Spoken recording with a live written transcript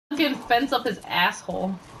fucking fence up his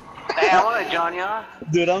asshole. Hey, I wanna join ya.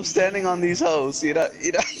 Dude, I'm standing on these hoes.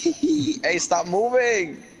 Hey, stop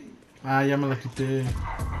moving. Ah, ya me la quité.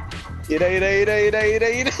 You're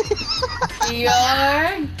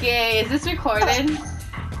gay. Is this recorded?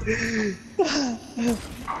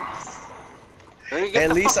 Hey,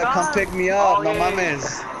 Lisa, come pick me up. Oh, no yeah.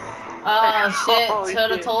 mames. Oh shit, Holy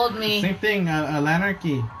Shoulda shit. told me. Same thing,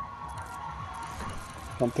 Lanarchy.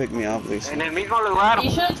 Come pick me up, Lisa. En el mismo lugar. You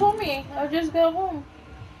should have told me. I just got home.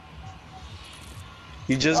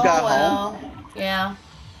 You just got home? Yeah.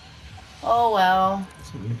 Oh well.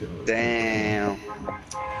 Damn.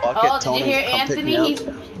 Oh, did you hear Anthony?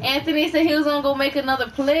 Anthony said he was gonna go make another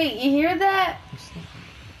plate. You hear that?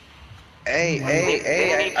 Hey,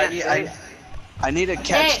 I need to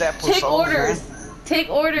catch that persona. Take orders. Take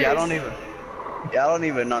orders. Yeah, I don't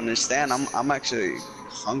even understand. I'm actually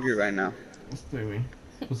hungry right now.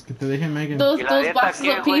 Pues que te deje Megan. Those boxes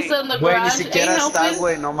of pizza in the Güey, ni garage siquiera ain't está, helping.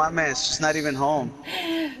 güey. No mames, she's not even home.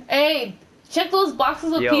 Hey, check those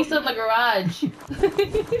boxes of pizza in the garage.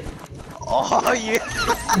 Oh, yeah.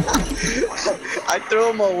 I threw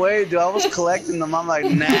them away, dude. I was collecting them. I'm like,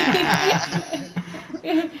 nah.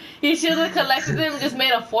 You should have collected them and just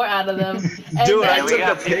made a fort out of them. And Dude, then, I took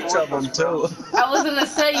a picture of them, too. I was gonna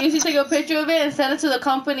say, you should take a picture of it and send it to the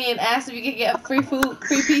company and ask if you could get free food,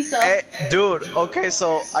 free pizza. Hey, dude, okay,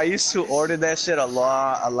 so I used to order that shit a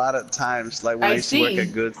lot of times, like when I used to work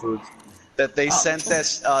at Good Foods. That they sent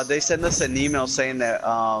us, they sent us an email saying that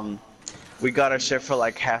we got our shit for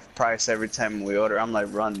like half price every time we order. I'm like,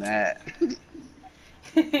 run that.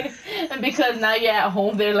 And because now you're at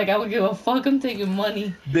home, they're like, I don't give a fuck, I'm taking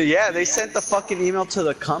money. Yeah, they sent the fucking email to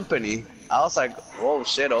the company. I was like, oh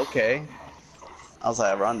shit, okay. I was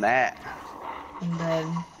like, run that. And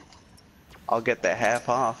then... I'll get that half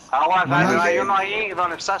off. Aguas, hay uno ahí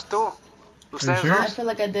donde estás tú. Ustedes sure? I dos. feel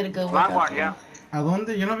like I did a good workout. Landmark, yeah. ¿A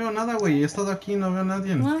dónde? Yo no veo nada, güey. He estado aquí y no veo a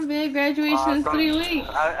nadie. Come on, babe, graduation in 3 weeks.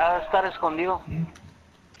 Ha de estar escondido.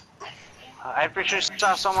 I'm pretty sure you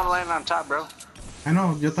saw someone laying on top, bro. I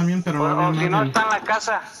know, yo también, pero no O veo si no, nadie. está en la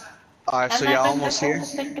casa. Alright, so y'all almost here?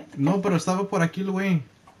 No, pero estaba por aquí, güey.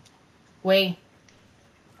 Wait.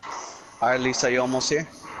 Alright, Lisa, you almost here?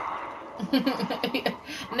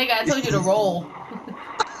 Nigga, I told you to roll.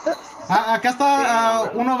 Acá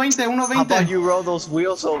está 1.20, 1.20. How about you roll those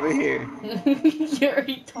wheels over here? You're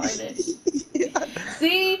retarded.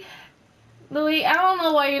 See, Louis, I don't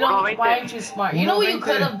know why you don't. Why aren't you smart? You know what you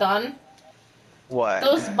could have done? What?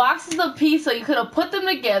 Those boxes of pizza, you could have put them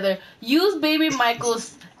together, use Baby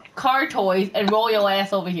Michael's car toys, and roll your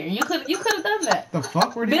ass over here. You could have done that. The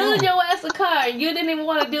fuck? Where'd he Build go? your ass a car, and you didn't even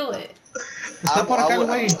want to do it. Está por acá,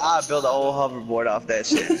 güey. I'll build an old hoverboard off that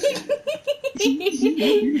shit.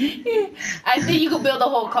 I think you could build a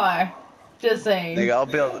whole car. Just saying. Nigga,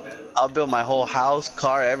 I'll build my whole house,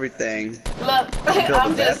 car, everything. Look,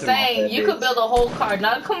 I'm just bathroom saying, off you that could bitch. build a whole car,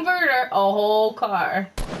 not a converter, a whole car.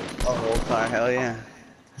 A whole car, hell yeah.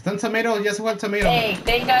 Está en tomato, ya se fue el tomato. Hey,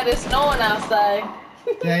 thank God it's snowing outside.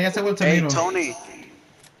 Ya se fue el Hey, tomato. Tony.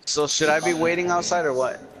 So should I be waiting outside or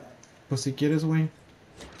what? Pues si quieres, güey.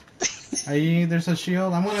 Ahí, there's a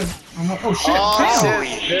shield. I'm gonna oh shit, Oh, damn!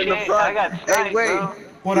 shit. They're in the front. I got Hey, sniped, wait. bro.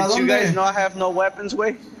 ¿Por a Did you guys dónde? know I have no weapons,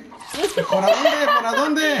 wait? ¿Por a dónde? ¿Por a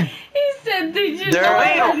dónde? He said, did you They're know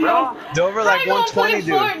I real, have bro. no... They're over like I gonna 120, play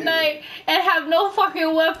dude. Fortnite and have no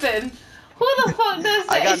fucking weapon. Who the fuck does that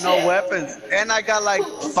I got no shit? weapons. And I got like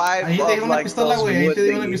 5 Ahí te di of una like pistola, those güey. Ahí wood te di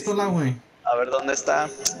una thingies. pistola, güey. A ver, ¿dónde está?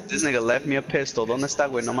 This nigga left me a pistol. ¿Dónde está,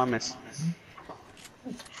 güey? No mames.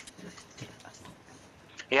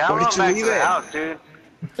 Yeah, I'm Where did going you back to leave the it? house, dude.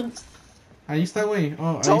 Ahí está, güey.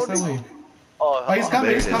 Oh, ahí Tony. está, güey. Oh, Oh, he's coming,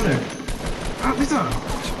 there he's it is. coming. Ah, Lisa.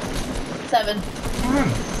 7. Come on.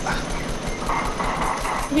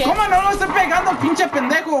 Yeah. ¿Cómo no lo estoy pegando, pinche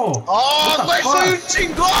pendejo? Oh, What the güey, soy un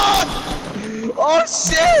chingón! Oh,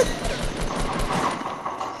 shit!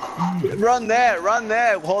 Run that, run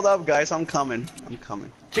that. Hold up, guys. I'm coming. I'm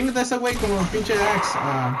coming. Chingate ese güey como pinche axe.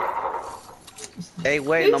 Hey,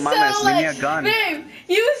 wait, You no mames. sound Leave me like, a gun. babe,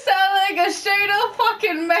 you sound like a straight up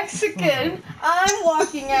fucking Mexican. I'm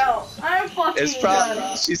walking out. I'm fucking It's probably.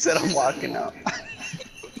 done. She said I'm walking out.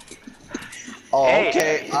 Oh, Hey.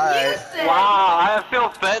 okay. You Alright. said, Wow, I feel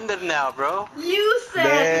offended now, bro. you said,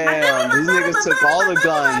 Damn, these niggas took all the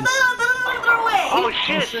guns. Oh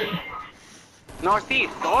shit.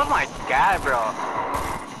 Northeast. Oh my god, bro.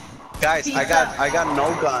 Guys, I got no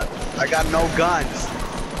gun. I got no guns.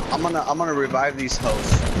 I'm gonna revive these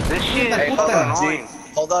hoes. This shit Hey, is hold so up, G. annoying.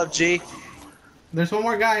 Hold up, G. There's one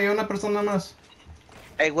more guy, una persona más.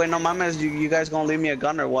 Hey, wait, no mames, you guys gonna leave me a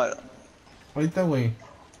gun or what? Ahorita, güey.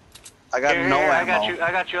 I got Here, no here, ammo. I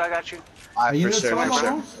got you. Alright, for the sure, solo, for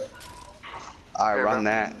sure. no? Alright, Here, run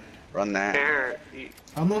bro. that. Run that. Here.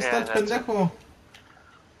 ¿Dónde está el that's it. pendejo?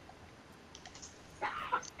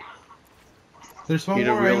 There's one You're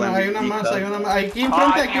the more, hay real una MVP, más, cuz. hay una más. Aquí I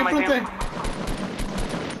enfrente, aquí see him, I see enfrente. him.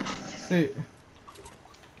 Sí.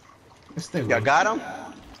 Este You güey. got him?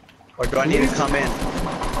 Or do I need to come in?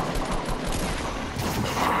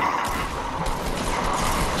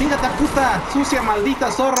 Chingate puta, sucia,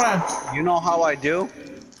 maldita zorra. You know how I do?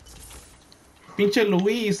 Pinche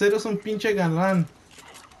Luis, eres un pinche galán.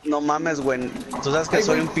 No mames, güey. Tú sabes que Ay,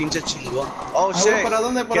 soy güey. un pinche chingón. Oh, Ay, shit. güey, ¿para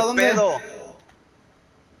dónde, para ¿Qué dónde? pedo?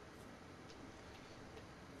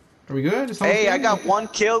 Are we good? ¿Estamos Hey, I bien? got one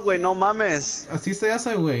kill, güey. No mames. Así se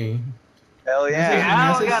hace, güey. Hell I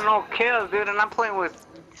yeah. don't got no kills, dude, and I'm playing with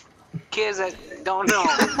kids that don't know.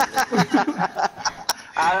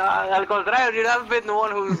 Al contrario, dude, I've been the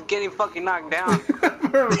one who's getting fucking knocked down.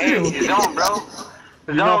 For Hey, real. zone, bro.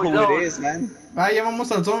 You know Zone, who zone. it is, man. Ah, ya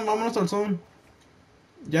vamos al zone, vámonos al zone.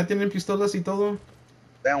 Ya tienen pistolas y todo.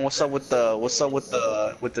 Damn, what's up with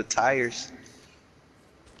the tires?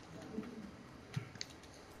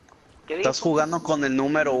 ¿Qué Estás dijo? jugando con el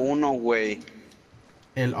número 1, güey.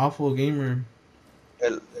 El awful gamer.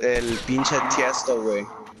 El pinche Tiesto, güey.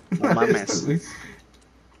 No mames.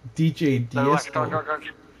 DJ Diesto.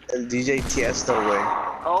 El DJ Tiesto, güey.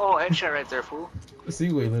 Oh, headshot right there, fool. Sí,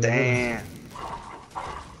 güey. de verdad. Damn.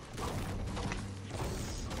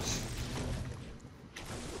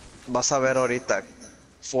 Vas a ver ahorita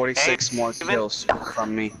 46 Hey, more even- kills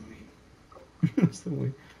from me. Este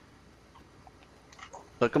güey.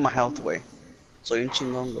 Look at my health, güey. Soy un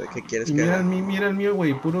chingón, güey. ¿Qué quieres Y que haga? mira el mío,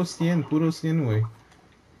 güey. Puro 100, güey.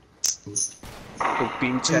 Tu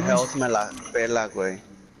pinche health me la pela, güey.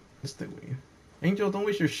 Este güey. Angel, don't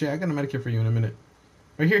waste your shit. I got a medikit for you in a minute.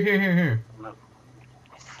 Right here.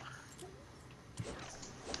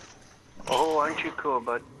 Oh, aren't you cool,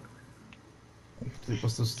 bud? Sí,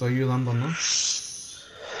 pues te estoy ayudando, ¿no?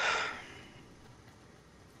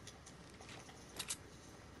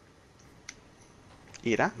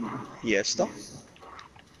 Mira. ¿Y esto?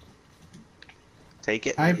 Take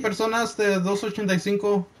it. Hay personas de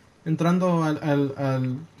 285 entrando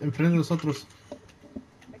al enfrente de nosotros.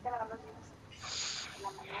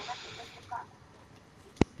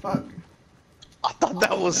 Fuck. I thought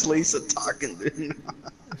that was Lisa talking, dude.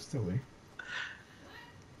 Este güey.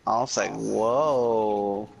 I was like,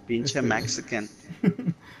 whoa. Pinche Mexican.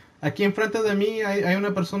 Aquí enfrente de mí hay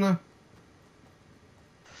una persona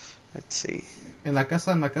Let's see. en la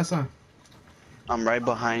casa. I'm right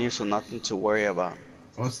behind you, so nothing to worry about.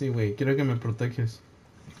 Oh, sí, güey. Quiero que me proteges.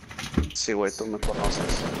 Sí, güey, tú me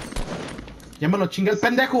conoces. ¡Ya me lo chinga el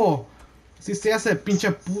pendejo! Sí se hace,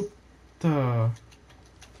 pinche puta.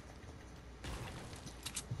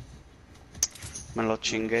 Me lo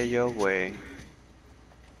chingué yo, güey.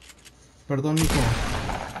 Perdón, mijo.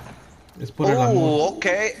 Es por el amor. Ok.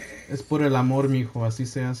 Es por el amor, mijo. Así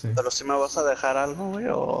se hace. Pero si me vas a dejar algo, güey,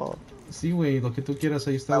 o... Sí, güey. Lo que tú quieras,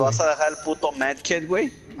 ahí está, ¿Me güey. vas a dejar el puto medkit,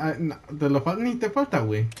 güey? Ah, no, ni te falta,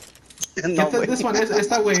 güey. No, Get güey. this one.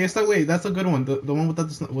 Esta, güey. That's a good one. The one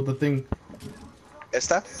with the thing.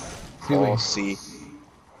 ¿Esta? Sí, güey. Oh, sí.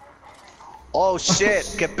 Oh, shit.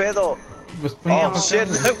 ¿Qué pedo? Pues ponía Oh, acá, shit.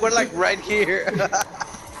 güey. We're like right here.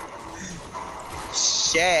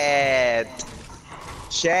 Shit.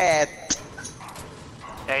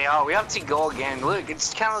 Hey, yo, we have to go again. Look,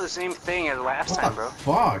 it's kind of the same thing as last What time, the bro.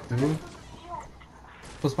 fuck, dude?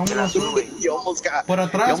 Pues vámonos. You almost got... Por you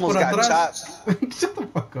atrás, almost por got atrás. shot. Shut the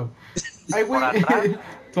fuck up. Ay, güey. Por atrás.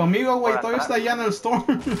 Tu amigo, güey, Por todavía atrás. está allá en el storm.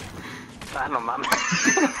 Ah, no mames.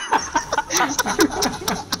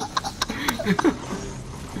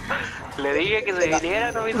 Le dije que se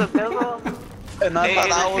viniera, no me hizo caso. And I Hey, thought I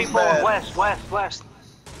there's was people bad. west.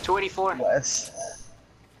 284. West.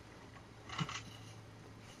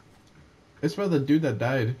 It's for the dude that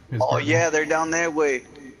died. His Oh partner. yeah, they're down there, way.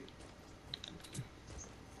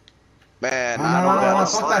 Man, No, I no, don't no, got no, a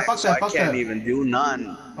fuck that, snipe, so I fuck can't that. even do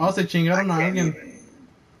none. Oh, se chingaron a alguien.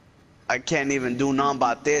 I can't even do none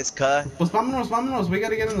about this, cuz. Pues vámonos. We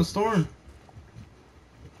gotta get in the storm.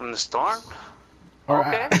 In the storm? Or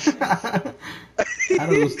Okay. out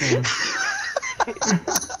of the storm.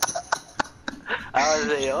 I was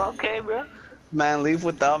like, okay, bro. Man, leave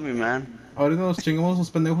without me, man. Ahorita nos chingamos los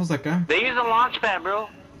pendejos de acá. They use a launch pad, bro.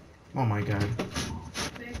 Oh my god.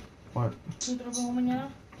 What?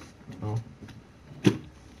 Oh.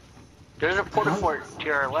 There's a porta fort to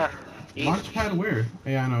your left. East. Launchpad where?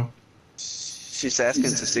 Yeah, I know. She's asking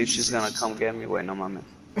to see if she's gonna come get me. Wait, no mames.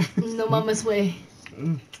 No mames, güey.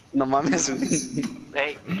 No mames.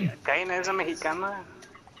 Hey, ¿caen esa mexicana?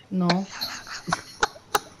 No.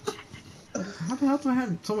 How the hell do I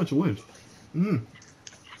have so much wood?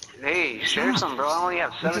 Hey, share some, bro. I only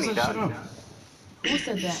have 70, Shut dog. up. Who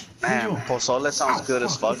said that? Man, pozole sounds good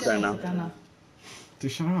as He fuck said right now. Mexicana.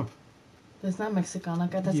 Dude, shut up. That's not Mexicana.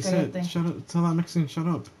 Cállate, You said, cállate. shut up. Tell that Mexican, shut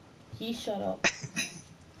up. He shut up.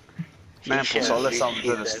 Man, pozole sounds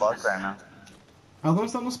good as fuck right now. ¿A dónde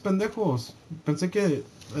están los pendejos? Pensé que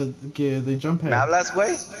they jump ¿Me head. hablas,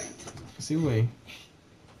 güey? Sí, güey.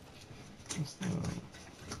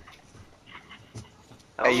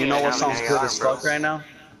 Hey, you know what sounds good as fuck right now?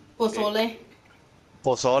 Pozole.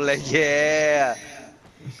 Pozole, yeah.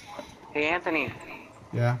 Hey, Anthony.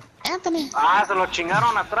 Yeah. Anthony. Ah, se lo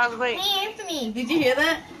chingaron atrás, güey. Hey, Anthony. Did you hear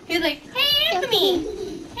that? He's like, hey, Anthony.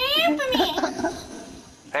 Hey, Anthony.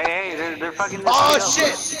 Hey, they're fucking this Oh,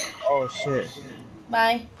 shit up, shit. Oh, shit.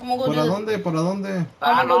 Bye. I'm gonna go ¿Por do a the... dónde? ¿Por a dónde?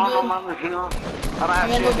 I'm bro. gonna go do... mames, no. I don't I'm have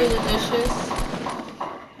gonna go do shit, the dude. dishes.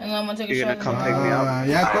 And I'm gonna take a You're shower. gonna come pick me up?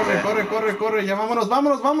 Ya, Alright, corre. Ya,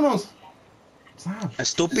 vámonos. Stop.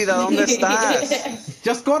 Estúpida, ¿dónde estás?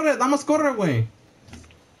 Just corre, nada más corre, güey.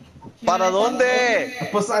 ¿Para dónde?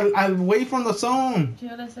 Pues away from the zone. You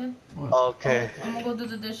hear what I said? Okay. I'm gonna go do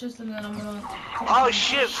the dishes and then I'm gonna... Oh,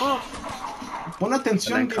 shit, fool. Pon And atención,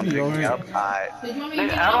 then come pick Gibby, me alright. up. Alright. Did you want me to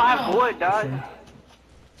make it I don't up? have No. wood, dog.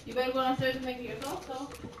 You better go downstairs and make it yourself, though.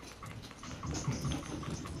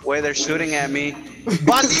 Wait, they're shooting at me.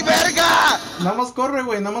 ¡Vali verga! Nada más corre,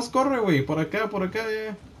 güey. Por acá,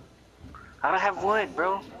 ya. I don't have wood,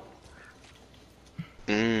 bro.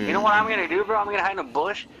 You know what I'm gonna do, bro? I'm gonna hide in a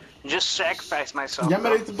bush and just sacrifice myself. Ya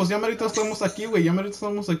bro. merito estamos aquí, güey.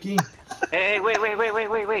 Hey,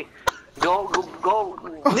 wait. Go,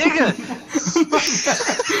 nigga!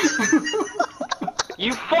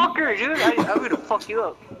 You fucker, dude! I'm gonna fuck you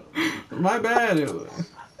up. My bad.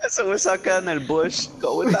 Eso me saca en el bush.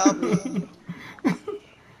 Go without me.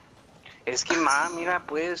 Es que, mira,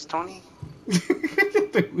 pues, Tony.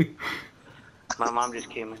 My mom just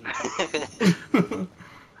came in.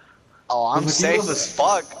 Oh, I'm Pues aquí safe los- as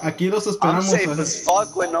fuck. Aquí los I'm esperamos. safe as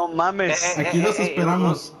fuck, güey. No mames. Aquí los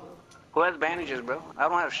esperamos. Who has bandages, bro? I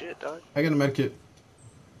don't have shit, dog. I got a medkit.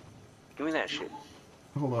 Give me that shit.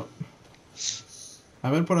 Hold up. A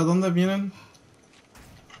ver, ¿por a dónde vienen?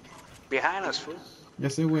 Behind us, fool. Ya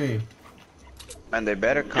sé, güey. Man, they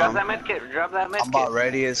better Drop come. that medkit. Drop that I'm about medkit.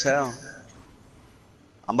 ready as hell.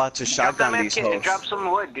 I'm about to Drop that shotgun these medkit and hoes. drop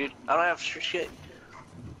some wood, dude. I don't have shit.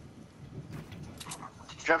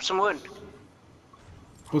 Drop some wood.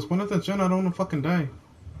 Pues pon atención, I don't wanna fucking die.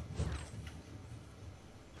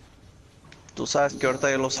 Tú sabes que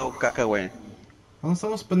ahorita yo los hago caca, güey. ¿Dónde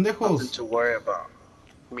están los Nothing pendejos? to worry about.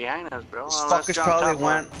 Behind us, bro. These Oh, let's fuckers jump probably top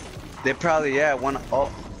one. went. They probably, yeah, went. Oh,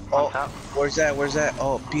 On top. where's that?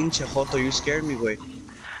 Oh, pinche Joto, you scared me, güey.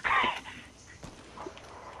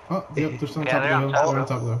 Oh, yep, they're still on Yeah, top of they're the on hill. top, They're on bro.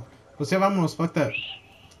 top there. Pues ya vámonos, fuck that.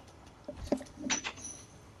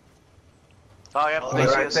 Oh, yeah. They're They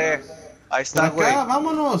right see us. there. Ahí Por está, acá, güey.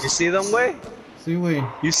 vámonos. You see them, güey? Sí, güey.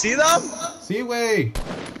 You see them? Sí, güey.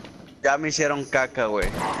 Ya me hicieron caca, güey.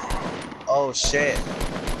 Oh shit.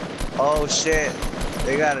 Oh shit.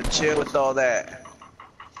 They gotta chill with all that.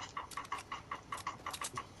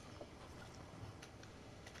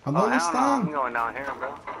 ¿A Oh, dónde hell no. I'm están? going down here,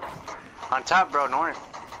 bro. On top, bro. North.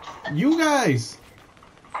 You guys.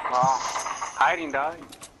 Oh, hiding, dog.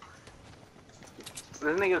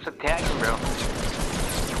 This nigga's attacking, bro.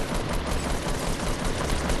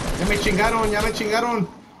 Ya me chingaron.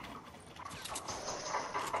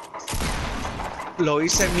 Lo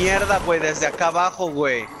hice mierda, güey, desde acá abajo,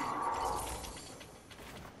 güey.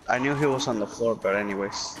 I knew he was on the floor, but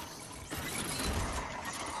anyways.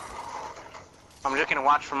 I'm just gonna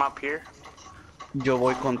watch from up here. Yo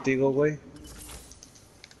voy contigo, güey.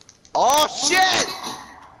 Oh shit!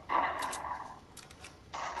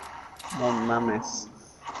 No mames.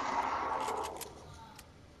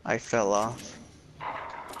 I fell off.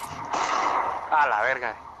 A la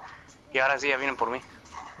verga. Y ahora sí, ya vienen por mí.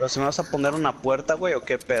 Pero si me vas a poner una puerta, güey, o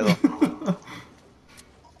qué pedo?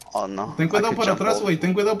 Oh no. Ten I cuidado could por jump atrás, over. güey.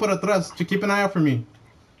 Ten cuidado por atrás. Just keep an eye out for me.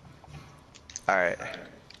 Alright.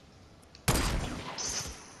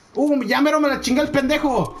 Ya mero me la chinga el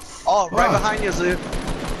pendejo. Oh, right Oh. behind you, dude.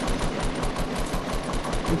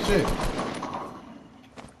 Good shit.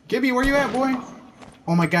 Gibby, where you at, boy?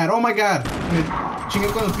 Oh my god. Me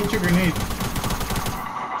chingué con el pinche grenade.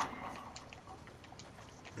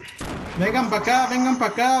 Vengan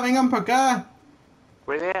pa' acá.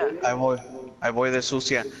 Where they at? Ahí voy de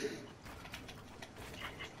sucia.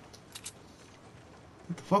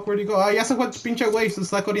 What the fuck, where'd he go? Ah, ya se fue el pinche güey. Se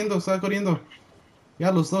está corriendo.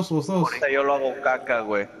 Ya, los dos. Ahorita yo lo hago caca,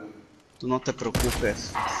 güey. Tú no te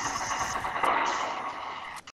preocupes.